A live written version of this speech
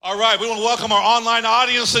All right, we want to welcome our online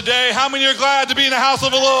audience today. How many are glad to be in the house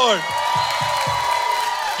of the Lord?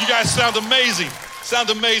 You guys sound amazing. Sound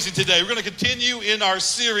amazing today. We're going to continue in our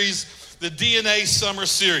series, the DNA Summer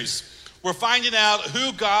Series. We're finding out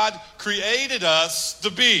who God created us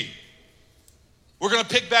to be. We're going to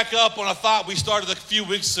pick back up on a thought we started a few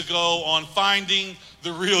weeks ago on finding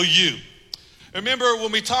the real you. Remember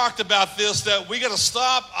when we talked about this, that we got to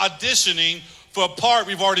stop auditioning for a part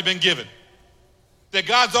we've already been given. That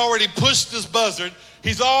God's already pushed this buzzard.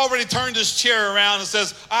 He's already turned his chair around and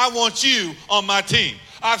says, I want you on my team.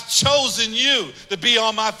 I've chosen you to be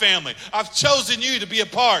on my family. I've chosen you to be a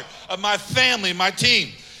part of my family, my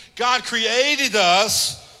team. God created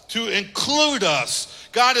us to include us.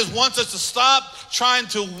 God wants us to stop trying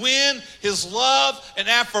to win his love and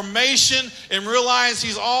affirmation and realize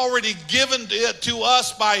he's already given it to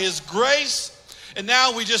us by his grace. And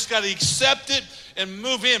now we just got to accept it and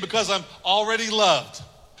move in because I'm already loved.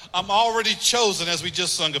 I'm already chosen, as we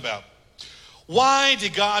just sung about. Why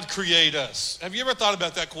did God create us? Have you ever thought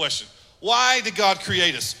about that question? Why did God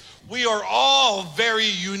create us? We are all very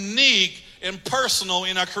unique and personal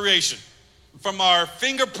in our creation. From our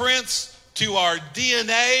fingerprints to our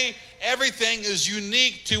DNA, everything is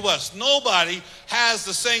unique to us. Nobody has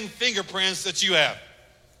the same fingerprints that you have.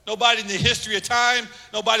 Nobody in the history of time,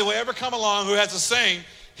 nobody will ever come along who has the same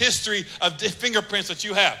history of fingerprints that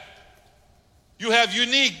you have. You have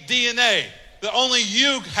unique DNA that only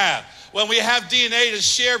you have. When we have DNA that's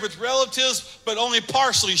shared with relatives, but only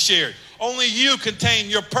partially shared. Only you contain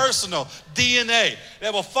your personal DNA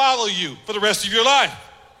that will follow you for the rest of your life.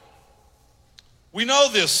 We know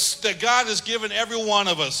this, that God has given every one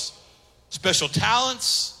of us special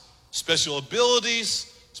talents, special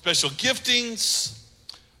abilities, special giftings.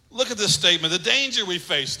 Look at this statement. The danger we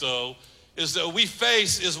face, though, is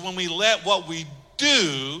when we let what we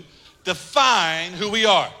do define who we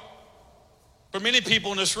are. For many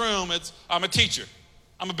people in this room, I'm a teacher.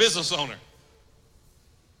 I'm a business owner.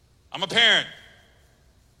 I'm a parent.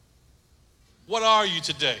 What are you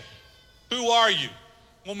today? Who are you?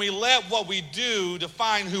 When we let what we do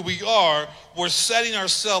define who we are, we're setting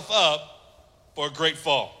ourselves up for a great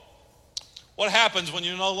fall. What happens when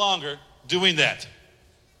you're no longer doing that?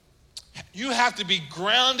 You have to be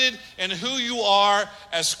grounded in who you are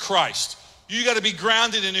as Christ. You got to be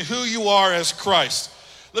grounded in who you are as Christ.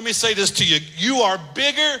 Let me say this to you. You are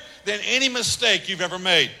bigger than any mistake you've ever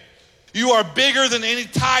made. You are bigger than any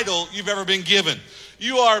title you've ever been given.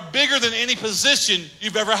 You are bigger than any position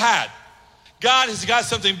you've ever had. God has got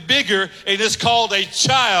something bigger, and it's called a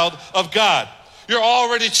child of God. You're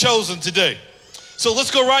already chosen today. So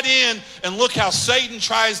let's go right in and look how Satan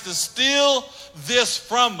tries to steal this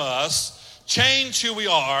from us, change who we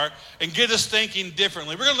are, and get us thinking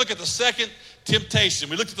differently. We're going to look at the second temptation.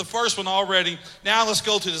 We looked at the first one already. Now let's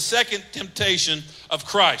go to the second temptation of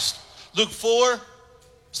Christ. Luke 4,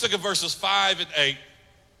 let's look at verses 5 and 8.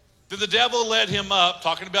 Then the devil led him up,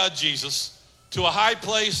 talking about Jesus, to a high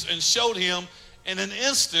place and showed him in an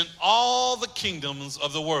instant all the kingdoms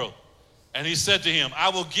of the world. And he said to him, I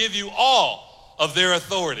will give you all of their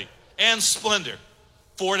authority and splendor,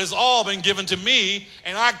 for it has all been given to me,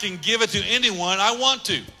 and I can give it to anyone I want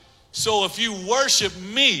to. So if you worship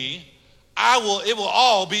me, it will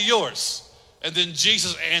all be yours. And then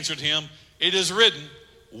Jesus answered him, it is written,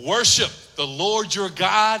 worship the Lord your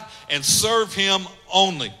God and serve him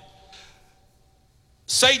only.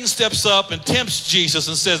 Satan steps up and tempts Jesus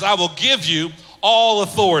and says, I will give you all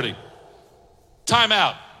authority. Time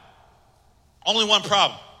out. Only one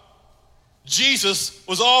problem. Jesus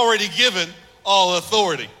was already given all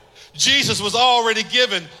authority. Jesus was already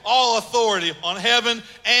given all authority on heaven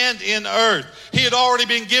and in earth. He had already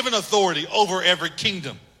been given authority over every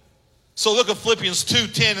kingdom. So look at Philippians 2,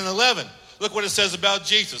 10 and 11. Look what it says about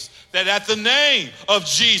Jesus. That at the name of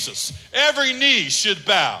Jesus, every knee should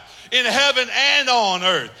bow in heaven and on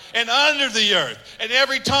earth and under the earth. And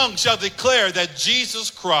every tongue shall declare that Jesus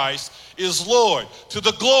Christ is Lord, to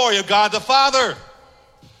the glory of God the Father.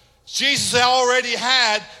 Jesus already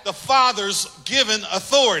had the Father's given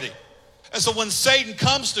authority. And so when Satan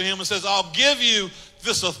comes to him and says, I'll give you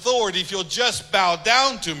this authority if you'll just bow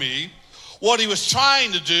down to me, what he was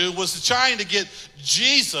trying to do was trying to get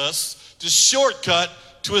Jesus to shortcut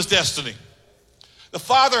to his destiny. The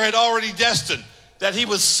Father had already destined that he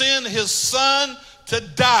would send his Son to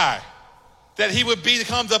die, that he would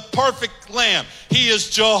become the perfect lamb. He is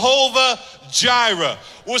Jehovah Jireh.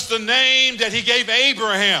 was the name that he gave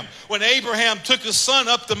Abraham when Abraham took his son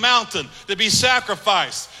up the mountain to be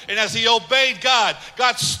sacrificed. And as he obeyed God,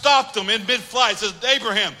 God stopped him in mid-flight, says,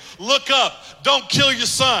 Abraham, look up, don't kill your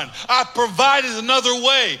son. I provided another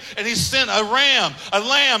way. And he sent a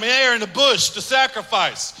lamb there in the bush to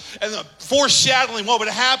sacrifice. And foreshadowing what would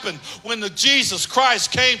happen when Jesus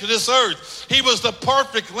Christ came to this earth. He was the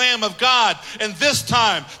perfect Lamb of God. And this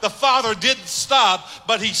time, the Father didn't stop,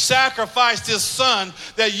 but he sacrificed his son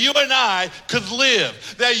that you and I could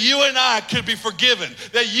live, that you and I could be forgiven,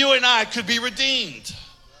 that you and I could be redeemed.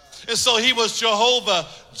 And so he was Jehovah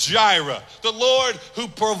Jireh, the Lord who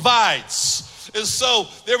provides. And so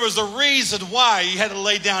there was a reason why he had to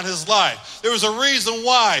lay down his life. There was a reason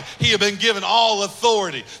why he had been given all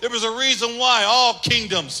authority. There was a reason why all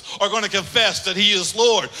kingdoms are going to confess that he is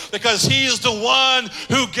Lord, because he is the one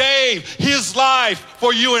who gave his life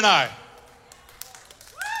for you and I.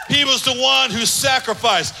 He was the one who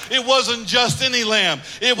sacrificed. It wasn't just any lamb.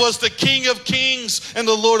 It was the King of Kings and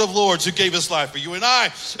the Lord of Lords who gave his life for you and I.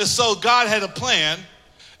 And so God had a plan,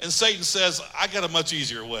 and Satan says, I got a much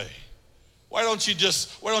easier way. Why don't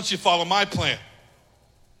you follow my plan?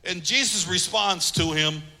 And Jesus responds to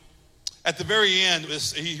him at the very end.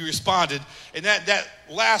 He responded, and that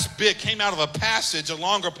last bit came out of a passage, a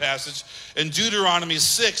longer passage, in Deuteronomy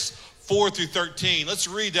 6:4-13. Let's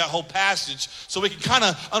read that whole passage so we can kind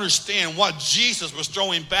of understand what Jesus was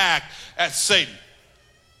throwing back at Satan.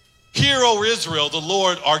 Hear, O Israel, the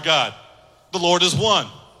Lord our God. The Lord is one.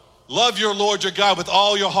 Love your Lord your God with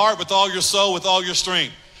all your heart, with all your soul, with all your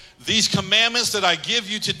strength. These commandments that I give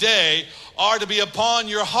you today are to be upon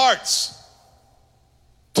your hearts.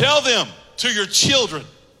 Tell them to your children.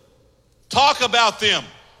 Talk about them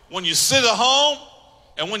when you sit at home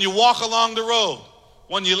and when you walk along the road,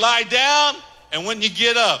 when you lie down and when you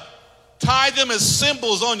get up. Tie them as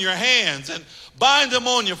symbols on your hands and bind them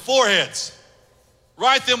on your foreheads.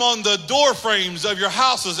 Write them on the door frames of your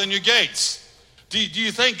houses and your gates. Do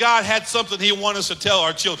you think God had something he wanted us to tell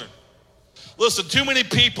our children? Listen, too many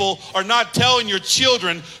people are not telling your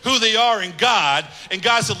children who they are in God. And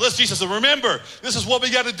God said, listen, Jesus said, remember, this is what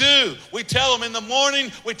we got to do. We tell them in the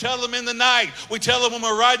morning. We tell them in the night. We tell them when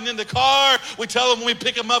we're riding in the car. We tell them when we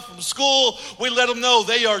pick them up from school. We let them know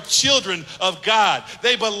they are children of God.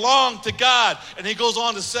 They belong to God. And he goes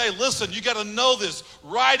on to say, listen, you got to know this.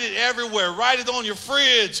 Write it everywhere. Write it on your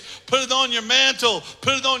fridge. Put it on your mantle.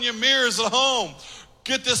 Put it on your mirrors at home.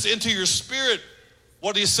 Get this into your spirit.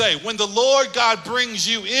 What do you say? When the Lord God brings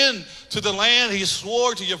you in to the land he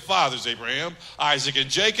swore to your fathers, Abraham, Isaac, and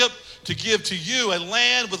Jacob, to give to you a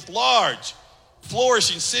land with large,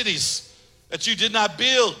 flourishing cities that you did not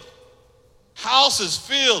build, houses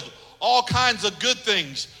filled, all kinds of good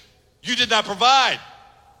things you did not provide,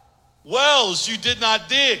 wells you did not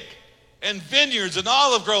dig, and vineyards and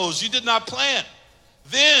olive groves you did not plant.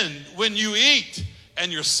 Then when you eat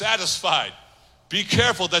and you're satisfied, be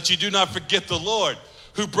careful that you do not forget the Lord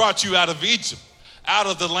who brought you out of Egypt, out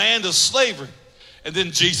of the land of slavery. And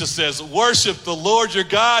then Jesus says, worship the Lord your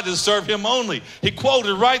God and serve him only. He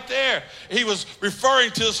quoted right there. He was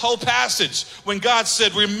referring to this whole passage when God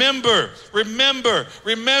said, remember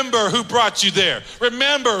who brought you there.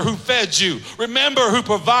 Remember who fed you. Remember who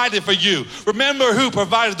provided for you. Remember who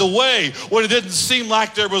provided the way when it didn't seem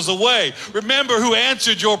like there was a way. Remember who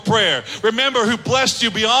answered your prayer. Remember who blessed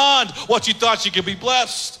you beyond what you thought you could be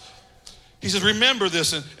blessed. He says, remember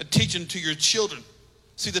this and teach it to your children.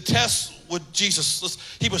 See, the test with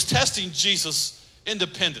Jesus, he was testing Jesus'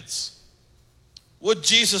 independence. Would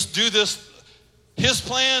Jesus do this, his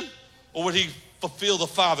plan, or would he fulfill the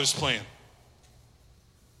Father's plan?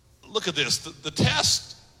 Look at this. The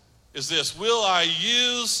test is this. Will I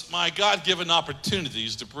use my God-given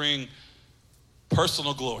opportunities to bring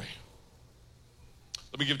personal glory?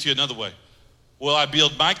 Let me give it to you another way. Will I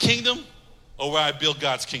build my kingdom, or will I build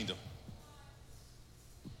God's kingdom?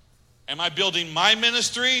 Am I building my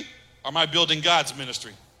ministry, or am I building God's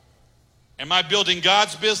ministry? Am I building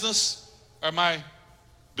God's business, or am I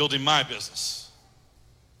building my business?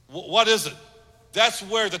 What is it? That's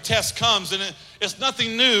where the test comes, and it's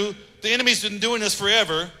nothing new. The enemy's been doing this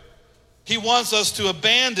forever. He wants us to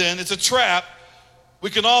abandon. It's a trap. We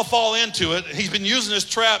can all fall into it. He's been using this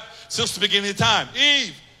trap since the beginning of time.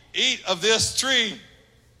 Eve, eat of this tree.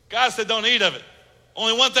 God said don't eat of it.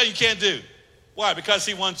 Only one thing you can't do. Why? Because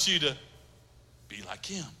he wants you to be like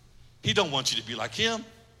him. He don't want you to be like him.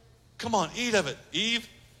 Come on, eat of it, Eve,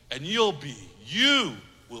 and you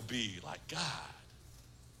will be like God.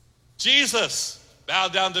 Jesus, bow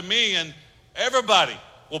down to me, and everybody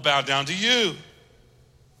will bow down to you.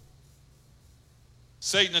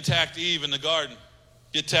 Satan attacked Eve in the garden.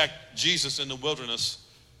 He attacked Jesus in the wilderness.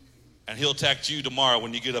 and he'll attack you tomorrow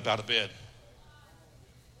when you get up out of bed.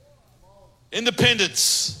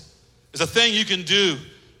 Independence is a thing you can do.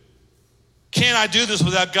 Can I do this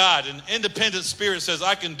without God? An independent spirit says,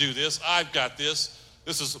 I can do this. I've got this.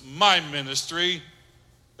 This is my ministry.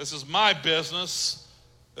 This is my business.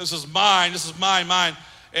 This is mine. This is mine.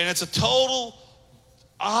 And it's a total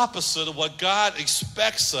opposite of what God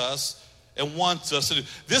expects us and wants us to do.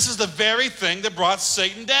 This is the very thing that brought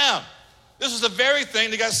Satan down. This is the very thing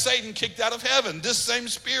that got Satan kicked out of heaven. This same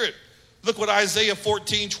spirit. Look what Isaiah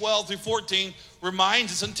 14:12-14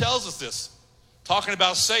 reminds us and tells us this. Talking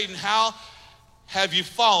about Satan, how have you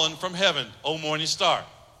fallen from heaven, O morning star?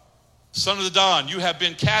 Son of the dawn, you have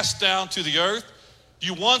been cast down to the earth.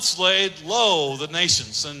 You once laid low the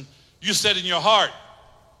nations, and you said in your heart,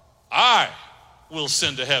 I will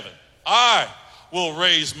ascend to heaven. I will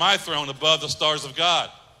raise my throne above the stars of God.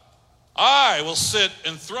 I will sit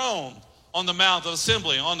enthroned on the mount of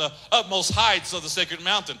assembly, on the utmost heights of the sacred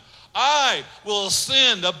mountain. I will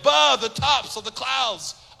ascend above the tops of the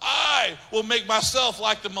clouds. I will make myself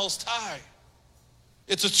like the Most High.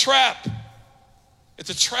 It's a trap. It's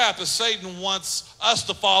a trap that Satan wants us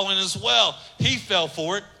to fall in as well. He fell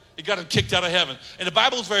for it. He got him kicked out of heaven. And the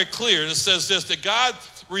Bible is very clear. It says this, that God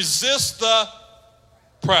resists the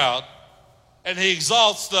proud and he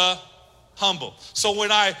exalts the humble. So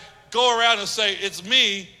when I go around and say, it's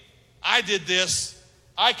me, I did this,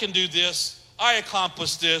 I can do this, I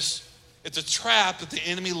accomplished this, it's a trap that the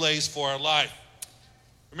enemy lays for our life.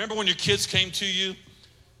 Remember when your kids came to you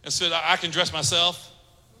and said, I can dress myself?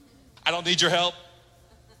 I don't need your help?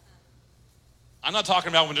 I'm not talking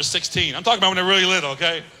about when they're 16. I'm talking about when they're really little,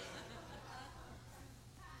 okay?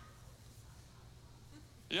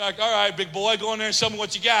 You're like, all right, big boy, go in there and show me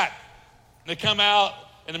what you got. And they come out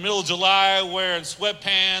in the middle of July wearing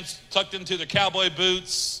sweatpants, tucked into their cowboy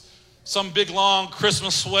boots, some big long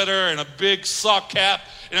Christmas sweater and a big sock cap,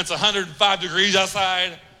 and it's 105 degrees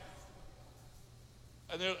outside.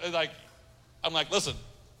 And they're like, I'm like, listen,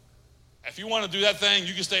 if you want to do that thing,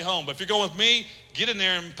 you can stay home. But if you're going with me, get in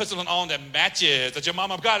there and put something on that matches, that your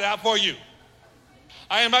mama got out for you.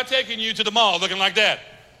 I am not taking you to the mall looking like that.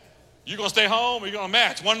 You're going to stay home or you're going to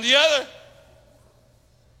match, one or the other.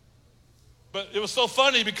 But it was so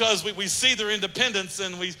funny because we see their independence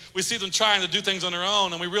and we see them trying to do things on their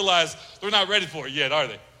own, and we realize they're not ready for it yet, are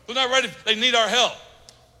they? They're not ready. They need our help.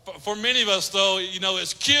 For many of us, though, you know,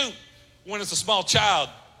 it's cute when it's a small child.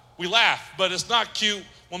 We laugh, but it's not cute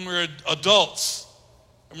when we're adults.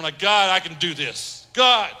 And we're like, God, I can do this.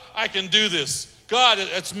 God, I can do this. God,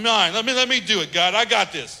 it's mine. Let me do it, God. I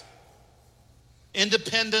got this.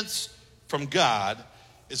 Independence from God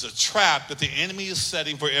is a trap that the enemy is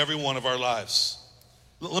setting for every one of our lives.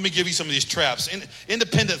 Let me give you some of these traps.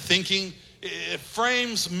 Independent thinking, it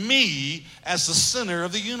frames me as the center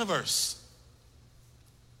of the universe.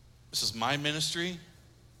 This is my ministry.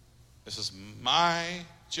 This is my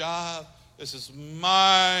job. This is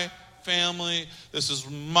my family. This is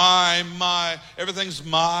my. Everything's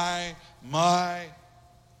my.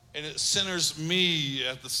 And it centers me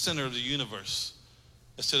at the center of the universe.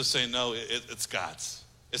 Instead of saying, no, it's God's.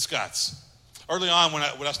 It's God's. Early on when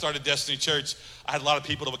I started Destiny Church, I had a lot of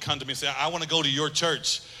people that would come to me and say, I want to go to your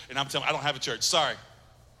church. And I'm telling them, I don't have a church. Sorry.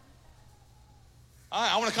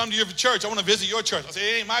 I want to come to your church. I want to visit your church. I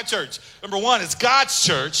say, it ain't my church. Number one, it's God's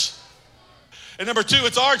church. And number two,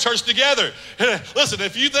 it's our church together. Listen,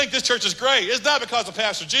 if you think this church is great, it's not because of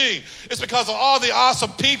Pastor Gene. It's because of all the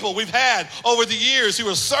awesome people we've had over the years who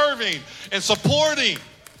are serving and supporting.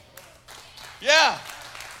 Yeah.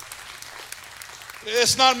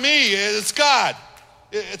 It's not me, it's God.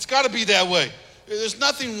 It's got to be that way. There's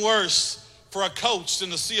nothing worse for a coach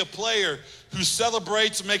than to see a player who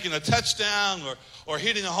celebrates making a touchdown or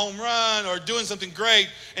hitting a home run or doing something great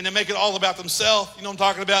and they make it all about themselves. You know what I'm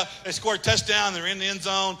talking about? They score a touchdown, they're in the end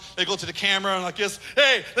zone, they go to the camera and like this,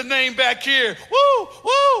 hey, the name back here, woo,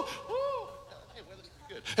 woo, woo.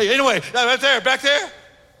 Hey, anyway, right there, back there,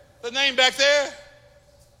 the name back there.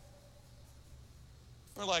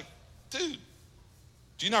 We're like, dude,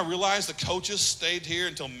 do you not realize the coaches stayed here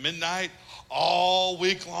until midnight all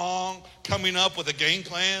week long coming up with a game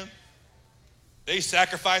plan? They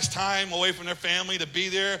sacrificed time away from their family to be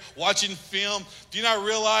there watching film. Do you not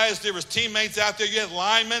realize there was teammates out there? You had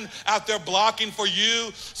linemen out there blocking for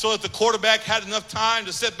you so that the quarterback had enough time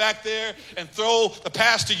to sit back there and throw the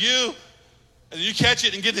pass to you. And you catch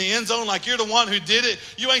it and get in the end zone like you're the one who did it.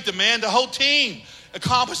 You ain't the man. The whole team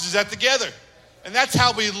accomplishes that together. And that's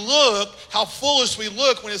how we look, how foolish we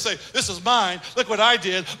look when they say, this is mine. Look what I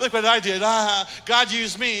did. Look what I did. God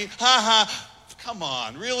used me. Come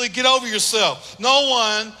on, really? Get over yourself.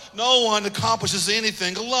 No one accomplishes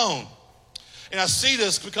anything alone. And I see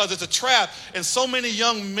this because it's a trap. And so many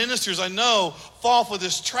young ministers I know fall for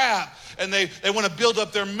this trap. And they want to build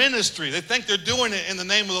up their ministry. They think they're doing it in the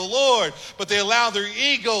name of the Lord, but they allow their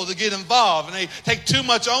ego to get involved. And they take too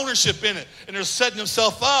much ownership in it. And they're setting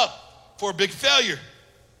themselves up for a big failure.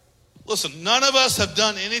 Listen, none of us have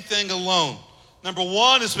done anything alone. Number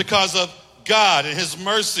one, it's because of God and his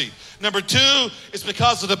mercy. Number two, it's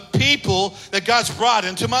because of the people that God's brought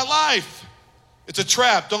into my life. It's a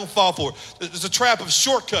trap. Don't fall for it. It's a trap of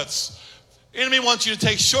shortcuts. The enemy wants you to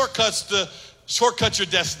take shortcuts to shortcut your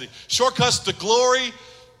destiny. Shortcuts to glory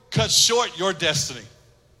cut short your destiny.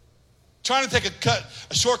 Trying to take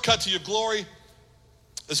a shortcut to your glory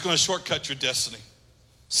is going to shortcut your destiny.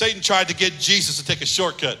 Satan tried to get Jesus to take a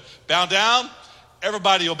shortcut. Bow down,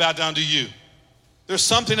 everybody will bow down to you. There's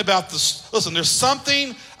something about there's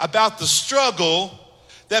something about the struggle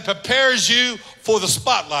that prepares you for the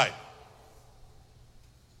spotlight.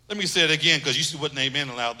 Let me say it again because you wasn't amen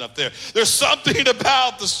loud enough there. There's something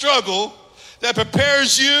about the struggle that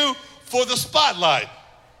prepares you for the spotlight.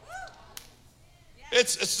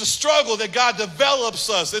 It's the struggle that God develops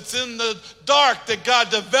us. It's in the dark that God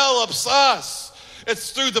develops us.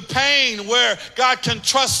 It's through the pain where God can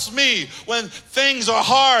trust me. When things are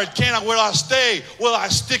hard, will I stay? Will I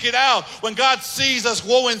stick it out? When God sees us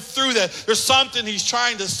going through that, there's something he's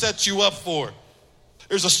trying to set you up for.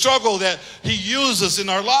 There's a struggle that he uses in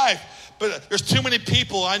our life. But there's too many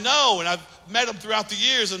people I know, and I've met them throughout the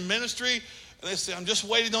years in ministry, and they say, I'm just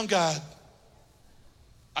waiting on God.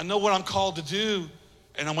 I know what I'm called to do,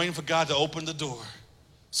 and I'm waiting for God to open the door.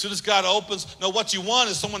 As soon as God opens, what you want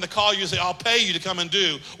is someone to call you and say, I'll pay you to come and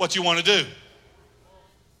do what you want to do.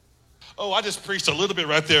 Oh, I just preached a little bit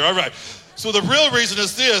right there. All right. So the real reason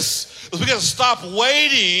is this, is we got to stop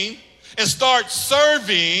waiting and start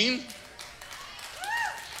serving.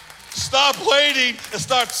 Stop waiting and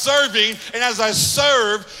start serving. And as I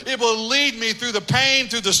serve, it will lead me through the pain,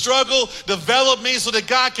 through the struggle, develop me so that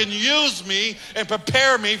God can use me and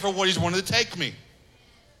prepare me for what he's wanted to take me.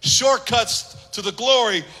 Shortcuts to the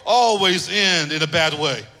glory always end in a bad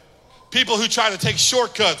way. People who try to take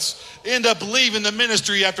shortcuts end up leaving the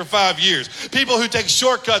ministry after 5 years. People who take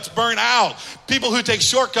shortcuts burn out. People who take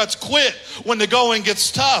shortcuts quit when the going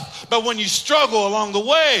gets tough. But when you struggle along the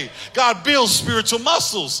way, God builds spiritual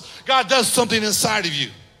muscles. God does something inside of you.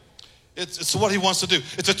 It's what he wants to do.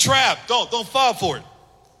 It's a trap. Don't fall for it.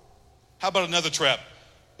 How about another trap?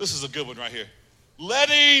 This is a good one right here.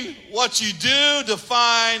 Letting what you do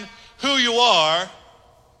define who you are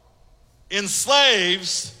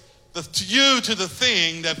enslaves you to the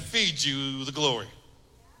thing that feeds you the glory.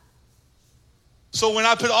 So when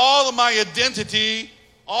I put all of my identity,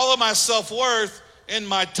 all of my self-worth in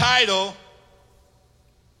my title,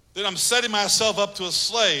 then I'm setting myself up to a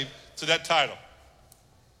slave to that title.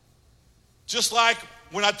 Just like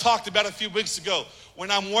when I talked about a few weeks ago,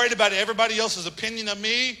 when I'm worried about everybody else's opinion of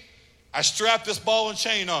me, I strap this ball and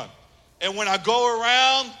chain on. And when I go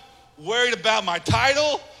around worried about my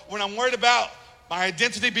title, when I'm worried about my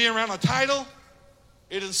identity being around a title,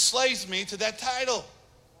 it enslaves me to that title.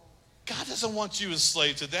 God doesn't want you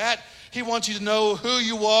enslaved to that. He wants you to know who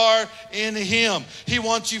you are in him. He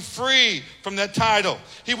wants you free from that title.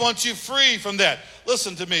 He wants you free from that.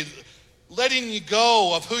 Listen to me. Letting you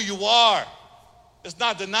go of who you are is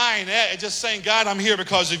not denying that. It's just saying, God, I'm here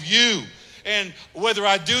because of you. And whether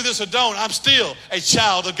I do this or don't, I'm still a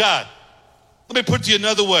child of God. Let me put it to you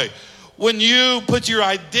another way. When you put your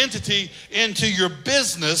identity into your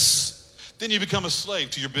business, then you become a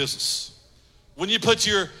slave to your business. When you put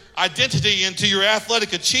your identity into your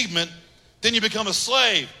athletic achievement, then you become a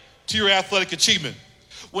slave to your athletic achievement.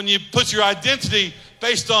 When you put your identity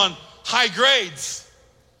based on high grades,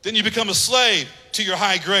 then you become a slave to your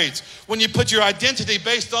high grades. When you put your identity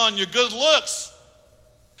based on your good looks,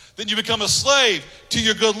 then you become a slave to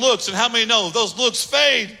your good looks. And how many know those looks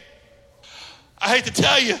fade? I hate to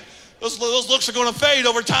tell you, those looks are going to fade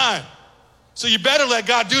over time. So you better let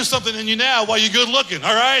God do something in you now while you're good looking,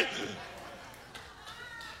 all right?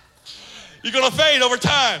 You're going to fade over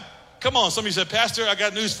time. Come on, somebody said, Pastor, I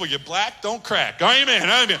got news for you. Black don't crack. Amen,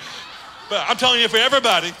 amen. But I'm telling you, for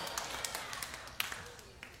everybody.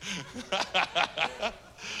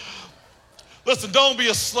 Listen, don't be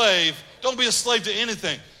a slave. Don't be a slave to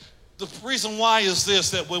anything. The reason why is this,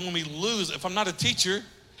 that when we lose, if I'm not a teacher,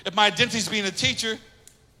 if my identity is being a teacher,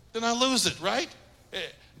 then I lose it, right?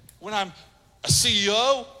 When I'm a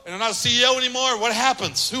CEO and I'm not a CEO anymore, what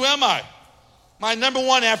happens? Who am I? My number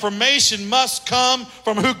one affirmation must come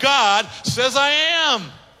from who God says I am.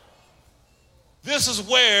 This is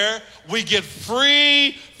where we get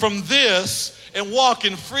free from this and walk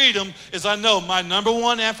in freedom, is I know my number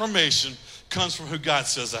one affirmation comes from who God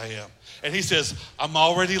says I am. And he says, I'm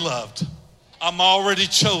already loved. I'm already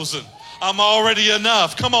chosen. I'm already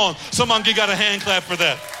enough. Come on, someone got a hand clap for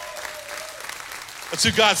that. That's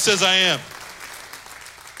who God says I am.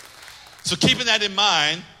 So keeping that in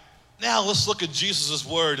mind, now let's look at Jesus'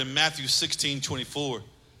 word in Matthew 16:24.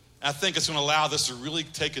 I think it's going to allow this to really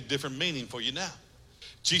take a different meaning for you now.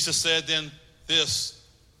 Jesus said then this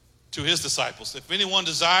to his disciples, if anyone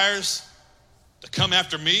desires to come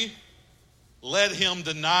after me, let him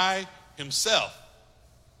deny himself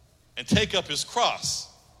and take up his cross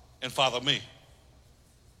and follow me.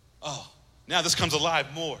 Oh, now this comes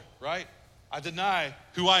alive more, right? I deny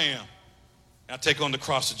who I am and I take on the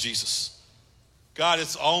cross of Jesus. God,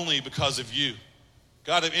 it's only because of you.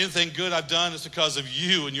 God, if anything good I've done, it's because of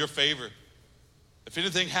you and your favor. If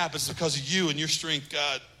anything happens, it's because of you and your strength,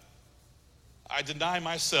 God. I deny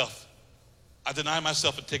myself. I deny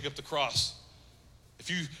myself and take up the cross. If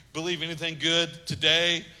you believe anything good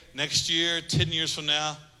today, next year, 10 years from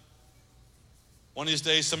now, one of these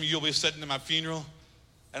days, some of you will be sitting at my funeral,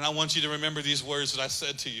 and I want you to remember these words that I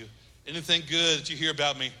said to you. Anything good that you hear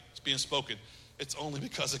about me, it's being spoken. It's only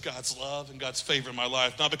because of God's love and God's favor in my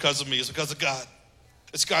life, not because of me. It's because of God.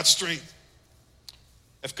 It's God's strength.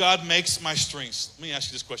 If God makes my strengths, let me ask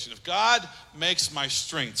you this question. If God makes my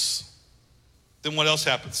strengths, then what else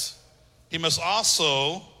happens? He must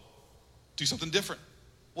also do something different.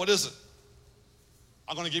 What is it?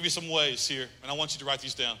 I'm going to give you some ways here, and I want you to write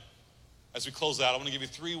these down. As we close out, I want to give you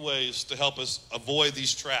 3 ways to help us avoid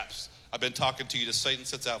these traps I've been talking to you that Satan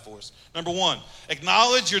sets out for us. Number 1,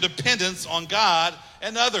 acknowledge your dependence on God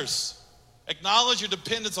and others. Acknowledge your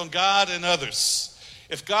dependence on God and others.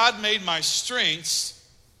 If God made my strengths,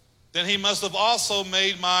 then he must have also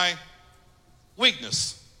made my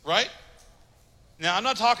weakness, right? Now, I'm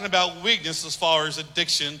not talking about weakness as far as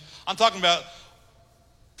addiction. I'm talking about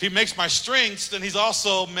if he makes my strengths, then he's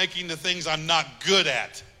also making the things I'm not good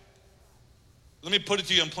at. Let me put it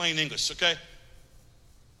to you in plain English, okay?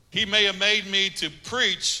 He may have made me to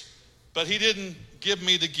preach, but he didn't give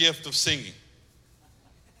me the gift of singing.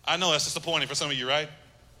 I know that's disappointing for some of you, right?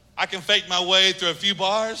 I can fake my way through a few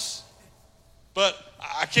bars, but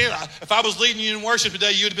I can't. If I was leading you in worship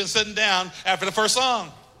today, you'd have been sitting down after the first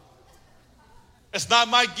song. It's not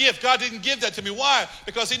my gift. God didn't give that to me. Why?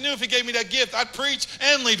 Because he knew if he gave me that gift, I'd preach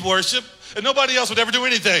and lead worship, and nobody else would ever do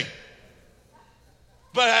anything.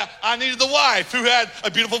 But I needed the wife who had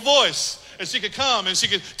a beautiful voice. And she could come and she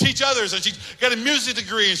could teach others. And she got a music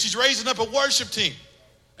degree and she's raising up a worship team.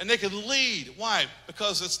 And they could lead. Why?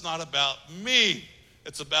 Because it's not about me.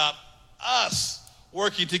 It's about us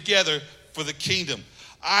working together for the kingdom.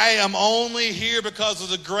 I am only here because of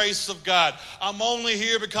the grace of God. I'm only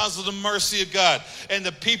here because of the mercy of God and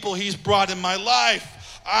the people he's brought in my life.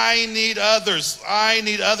 I need others. I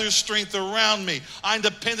need others' strength around me. I'm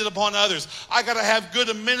dependent upon others. I got to have good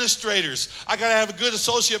administrators. I got to have good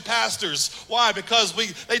associate pastors. Why? Because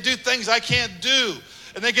they do things I can't do.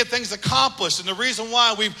 And they get things accomplished. And the reason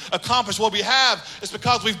why we've accomplished what we have is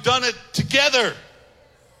because we've done it together.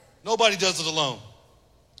 Nobody does it alone.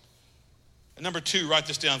 And number 2, write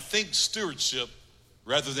this down. Think stewardship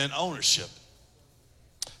rather than ownership.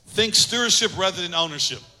 Think stewardship rather than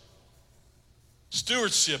ownership.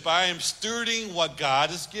 Stewardship, I am stewarding what God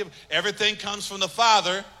has given. Everything comes from the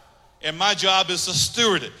Father, and my job is to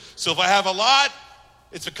steward it. So if I have a lot,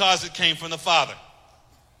 it's because it came from the Father.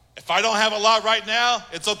 If I don't have a lot right now,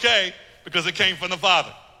 it's okay because it came from the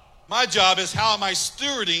Father. My job is how am I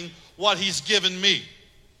stewarding what he's given me?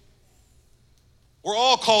 We're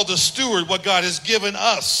all called to steward what God has given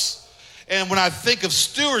us. And when I think of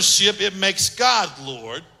stewardship, it makes God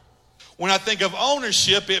Lord. When I think of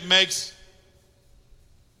ownership, it makes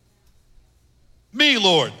me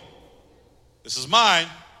Lord. This is mine.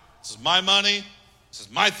 This is my money. This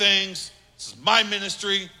is my things. This is my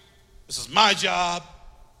ministry. This is my job.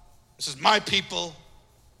 This is my people.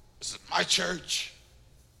 This is my church.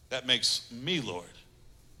 That makes me Lord.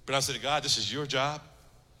 But I say to God, this is your job.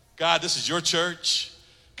 God, this is your church.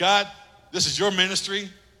 God, this is your ministry.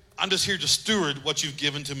 I'm just here to steward what you've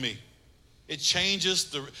given to me. It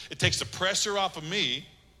takes the pressure off of me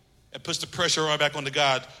and puts the pressure right back onto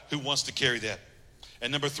God who wants to carry that.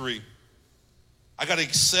 And number 3, I got to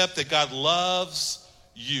accept that God loves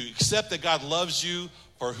you. Accept that God loves you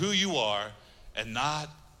for who you are and not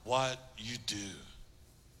what you do.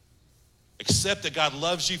 Accept that God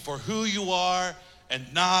loves you for who you are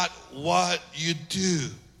and not what you do.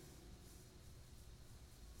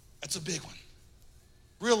 That's a big one.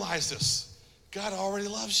 Realize this. God already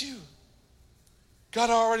loves you. God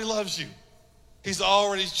already loves you. He's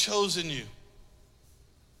already chosen you.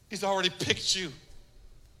 He's already picked you.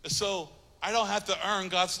 And so I don't have to earn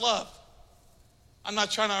God's love. I'm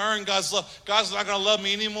not trying to earn God's love. God's not going to love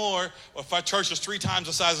me anymore if our church is 3 times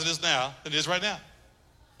the size it is now than it is right now.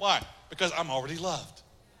 Why? Because I'm already loved.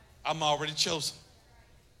 I'm already chosen.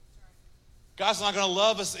 God's not going to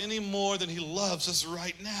love us any more than he loves us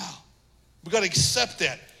right now. We've got to accept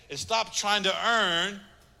that and stop trying to earn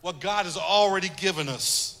what God has already given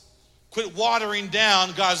us. Quit watering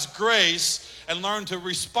down God's grace and learn to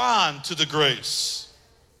respond to the grace.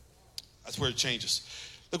 That's where it changes.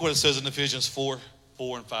 Look what it says in Ephesians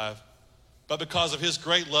 4:4-5. But because of his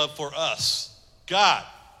great love for us, God,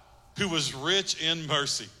 who was rich in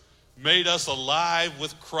mercy, made us alive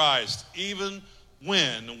with Christ, even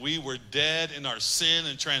when we were dead in our sin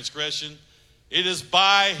and transgression. It is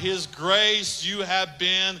by his grace you have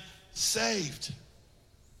been saved.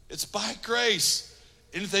 It's by grace.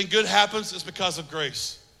 Anything good happens, it's because of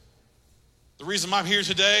grace. The reason I'm here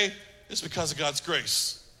today is because of God's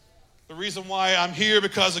grace. The reason why I'm here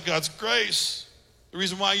because of God's grace. The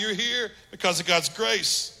reason why you're here because of God's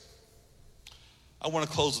grace. I want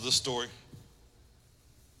to close with this story.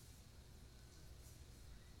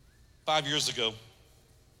 5 years ago,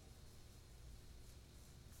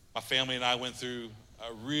 my family and I went through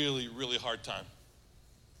a really, really hard time.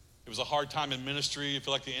 It was a hard time in ministry. It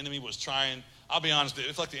felt like the enemy was trying. I'll be honest, it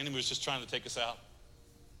felt like the enemy was just trying to take us out.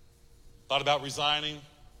 Thought about resigning.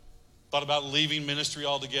 Thought about leaving ministry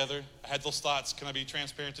altogether. I had those thoughts. Can I be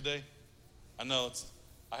transparent today? I know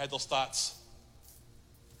I had those thoughts.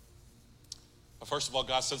 But first of all,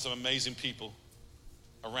 God sent some amazing people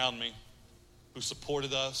around me who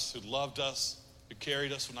supported us, who loved us, who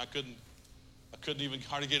carried us when I couldn't even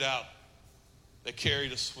hardly get out. They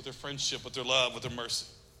carried us with their friendship, with their love, with their mercy.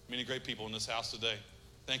 Many great people in this house today.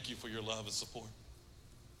 Thank you for your love and support.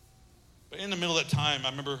 But in the middle of that time, I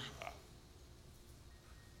remember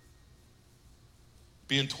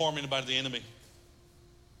being tormented by the enemy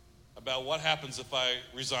about what happens if I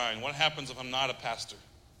resign? What happens if I'm not a pastor?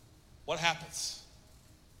 What happens?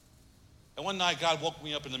 And one night, God woke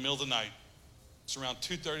me up in the middle of the night. It's around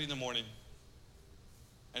 2:30 in the morning.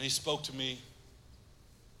 And he spoke to me.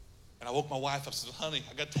 And I woke my wife up and said, honey,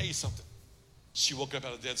 I got to tell you something. She woke up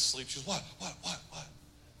out of dead sleep. She was, what?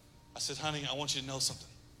 I said, honey, I want you to know something.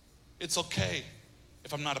 It's okay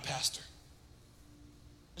if I'm not a pastor.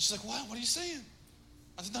 And she's like, what are you saying?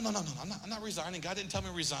 I said, no, I'm not resigning. God didn't tell me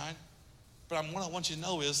to resign. But what I want you to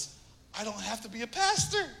know is I don't have to be a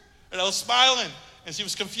pastor. And I was smiling. And she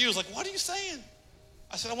was confused, like, what are you saying?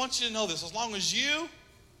 I said, I want you to know this. As long as you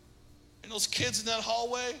and those kids in that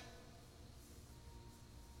hallway,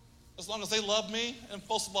 as long as they love me, and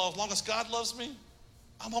most of all, as long as God loves me,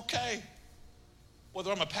 I'm okay.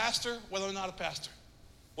 Whether I'm a pastor, whether I'm not a pastor.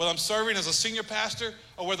 Whether I'm serving as a senior pastor,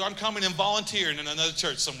 or whether I'm coming and volunteering in another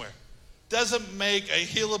church somewhere. Doesn't make a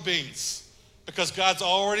hill of beans, because God's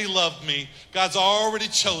already loved me. God's already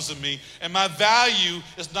chosen me. And my value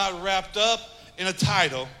is not wrapped up in a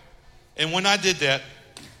title. And when I did that,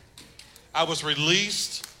 I was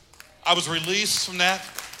released. I was released from that.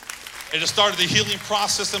 And it started the healing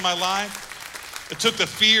process in my life. It took the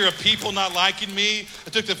fear of people not liking me.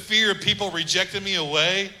 It took the fear of people rejecting me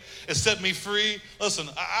away. It set me free. Listen,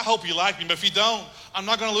 I hope you like me, but if you don't, I'm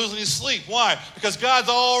not going to lose any sleep. Why? Because God's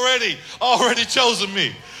already chosen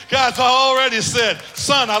me. God's already said,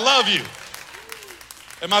 son, I love you.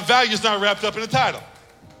 And my value is not wrapped up in a title.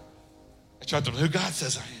 I tried to know who God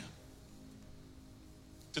says I am.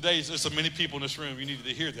 Today, there's so many people in this room, you needed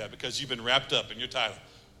to hear that because you've been wrapped up in your title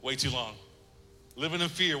way too long. Living in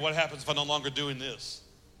fear, what happens if I'm no longer doing this?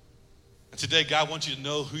 And today, God wants you to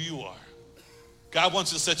know who you are. God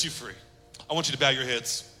wants to set you free. I want you to bow your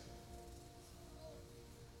heads.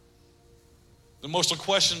 The most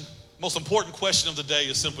important question of the day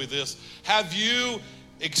is simply this. Have you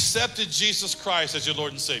accepted Jesus Christ as your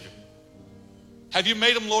Lord and Savior? Have you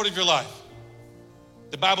made him Lord of your life?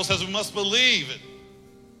 The Bible says we must believe it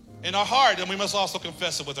in our heart, and we must also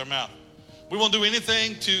confess it with our mouth. We won't do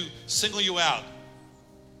anything to single you out.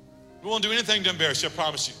 We won't do anything to embarrass you, I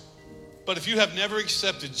promise you. But if you have never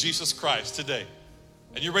accepted Jesus Christ today,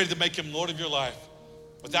 and you're ready to make him Lord of your life,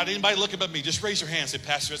 without anybody looking at me, just raise your hand and say,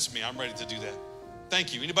 Pastor, it's me. I'm ready to do that.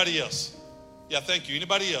 Thank you. Anybody else? Yeah, thank you.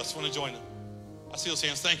 Anybody else want to join them? I see those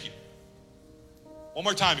hands. Thank you. One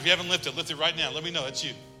more time. If you haven't lift it right now. Let me know it's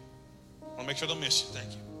you. I want to make sure I don't miss you.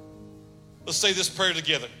 Thank you. Let's say this prayer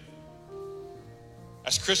together.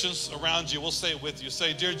 As Christians around you, we'll say it with you.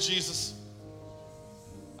 Say, Dear Jesus,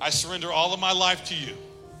 I surrender all of my life to you.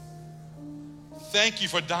 Thank you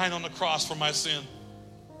for dying on the cross for my sin.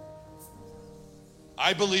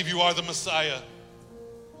 I believe you are the Messiah,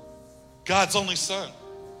 God's only Son.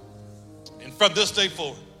 And from this day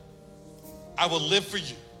forward, I will live for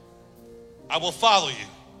you. I will follow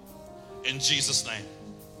you. In Jesus' name.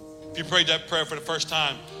 If you prayed that prayer for the first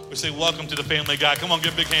time, we say welcome to the family of God. Come on,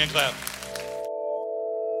 give a big hand clap.